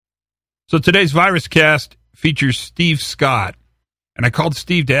So today's Virus Cast features Steve Scott, and I called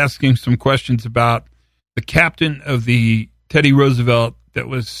Steve to ask him some questions about the captain of the Teddy Roosevelt that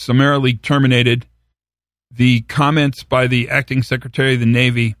was summarily terminated, the comments by the acting Secretary of the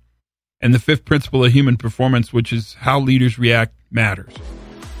Navy, and the fifth principle of human performance, which is how leaders react matters.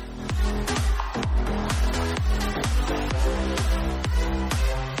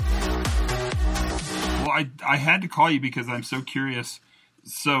 Well, I had to call you because I'm so curious.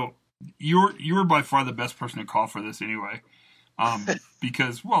 So you're by far the best person to call for this anyway.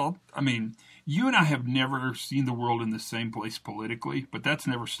 Because, well, I mean, you and I have never seen the world in the same place politically, but that's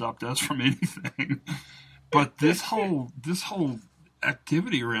never stopped us from anything. But this whole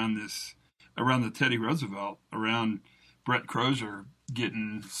activity around the Teddy Roosevelt, around Brett Crozier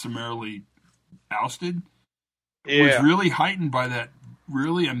getting summarily ousted, was really heightened by that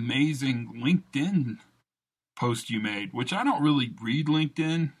really amazing LinkedIn post you made, which I don't really read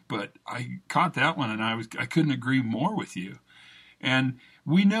LinkedIn, but I caught that one and I couldn't agree more with you. And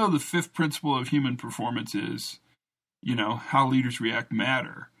we know the fifth principle of human performance is, how leaders react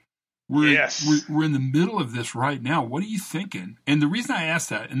matter. We're in the middle of this right now. What are you thinking? And the reason I asked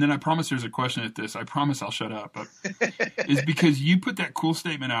that, and then I promise there's a question at this, I promise I'll shut up, is because you put that cool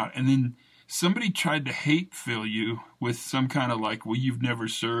statement out, and then somebody tried to hate fill you with some kind of like, well, you've never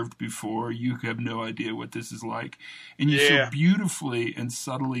served before, you have no idea what this is like. And you so beautifully and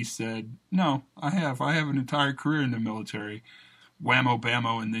subtly said, no, I have an entire career in the military. Whammo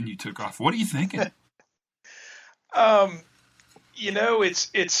bammo, and then you took off. What are you thinking?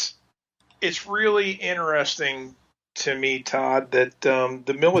 It's really interesting to me, Todd, that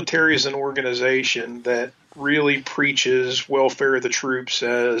the military is an organization that really preaches welfare of the troops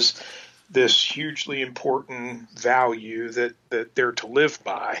as this hugely important value that they're to live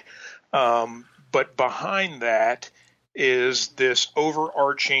by. But behind that is this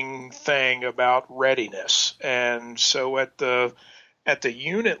overarching thing about readiness. And so at the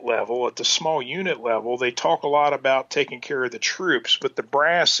unit level, at the small unit level, they talk a lot about taking care of the troops, but the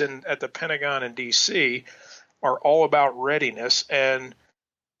brass at the Pentagon and DC are all about readiness, and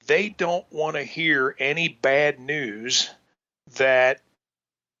they don't want to hear any bad news that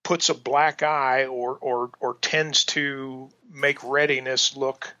puts a black eye or tends to make readiness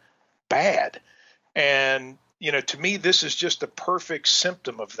look bad. And to me, this is just a perfect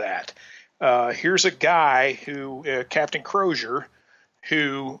symptom of that. Here's a guy who, Captain Crozier,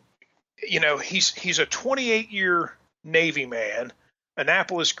 who, he's a 28-year Navy man,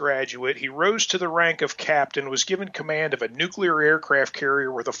 Annapolis graduate. He rose to the rank of captain, was given command of a nuclear aircraft carrier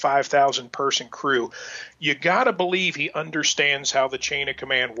with a 5,000-person crew. You got to believe he understands how the chain of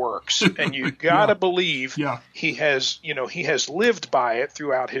command works, and you got to believe he has lived by it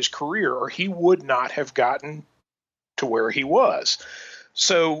throughout his career, or he would not have gotten to where he was.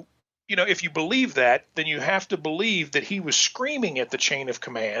 So, if you believe that, then you have to believe that he was screaming at the chain of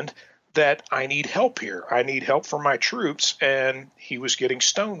command that I need help here. I need help for my troops. And he was getting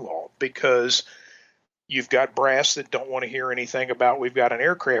stonewalled because you've got brass that don't want to hear anything about we've got an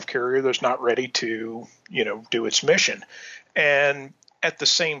aircraft carrier that's not ready to, do its mission. And at the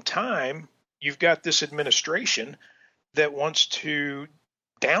same time, you've got this administration that wants to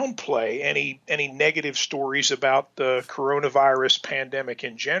downplay any negative stories about the coronavirus pandemic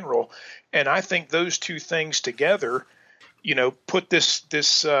in general. And I think those two things together, put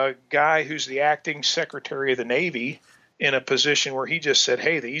this guy who's the acting Secretary of the Navy in a position where he just said,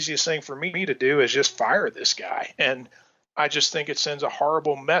 hey, the easiest thing for me to do is just fire this guy. And I just think it sends a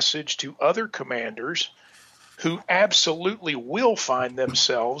horrible message to other commanders who absolutely will find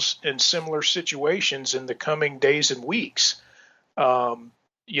themselves in similar situations in the coming days and weeks.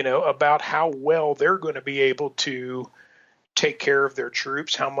 About how well they're going to be able to take care of their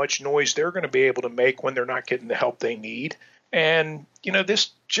troops, how much noise they're going to be able to make when they're not getting the help they need. And,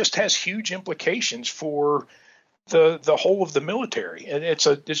 this just has huge implications for the whole of the military. And it's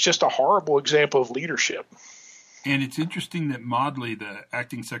just a horrible example of leadership. And it's interesting that Maudley, the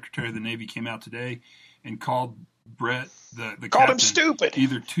acting Secretary of the Navy, came out today and called Brett, the called captain, him stupid,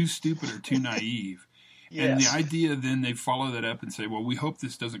 either too stupid or too naive. Yes. And the idea then they follow that up and say, well, we hope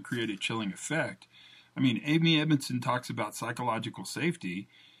this doesn't create a chilling effect. I mean, Amy Edmondson talks about psychological safety.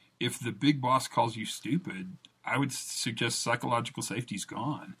 If the big boss calls you stupid, I would suggest psychological safety's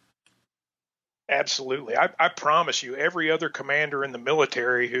gone. Absolutely. I promise you, every other commander in the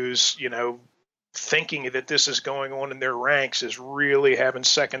military who's, thinking that this is going on in their ranks is really having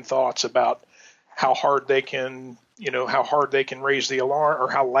second thoughts about how hard they can raise the alarm, or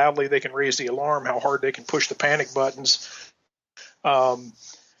how loudly they can raise the alarm, how hard they can push the panic buttons. And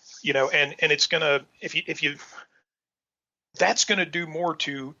it's going to, if you that's going to do more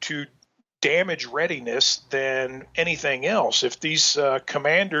to damage readiness than anything else. If these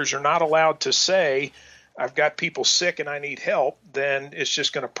commanders are not allowed to say, I've got people sick and I need help, then it's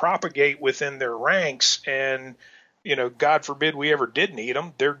just going to propagate within their ranks. And, God forbid we ever did need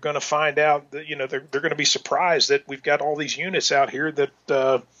them, they're going to find out that, they're going to be surprised that we've got all these units out here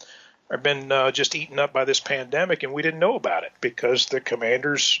that have been just eaten up by this pandemic, and we didn't know about it because the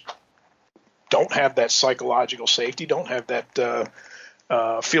commanders don't have that psychological safety, don't have that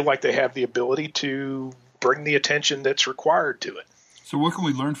feel like they have the ability to bring the attention that's required to it. So what can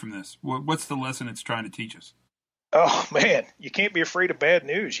we learn from this? What's the lesson it's trying to teach us? Oh, man, you can't be afraid of bad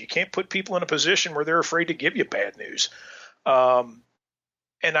news. You can't put people in a position where they're afraid to give you bad news. And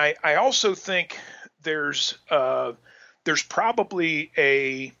I also think there's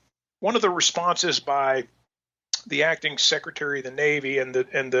probably one of the responses by the acting Secretary of the Navy and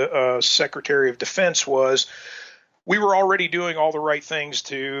the Secretary of Defense was, we were already doing all the right things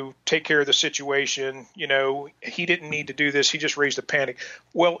to take care of the situation. He didn't need to do this. He just raised a panic.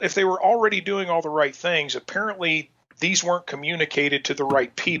 Well, if they were already doing all the right things, apparently these weren't communicated to the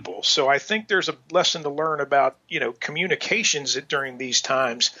right people. So I think there's a lesson to learn about, communications during these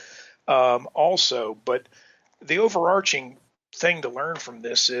times also. But the overarching thing to learn from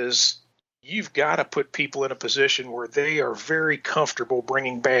this is you've got to put people in a position where they are very comfortable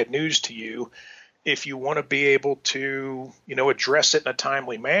bringing bad news to you if you want to be able to, address it in a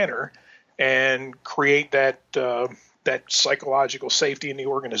timely manner and create that psychological safety in the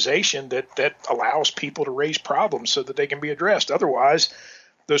organization that allows people to raise problems so that they can be addressed. Otherwise,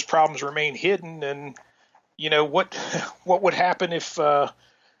 those problems remain hidden. And, what would happen if a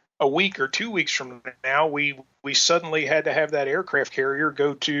week or 2 weeks from now we suddenly had to have that aircraft carrier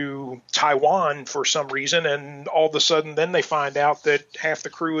go to Taiwan for some reason, and all of a sudden then they find out that half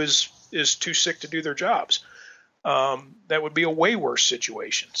the crew is too sick to do their jobs. That would be a way worse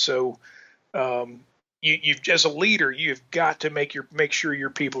situation. So you as a leader, you've got to make sure your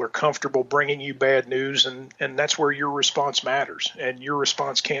people are comfortable bringing you bad news, and that's where your response matters. And your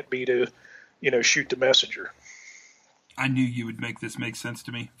response can't be to, shoot the messenger. I knew you would make this make sense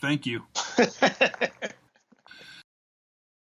to me. Thank you.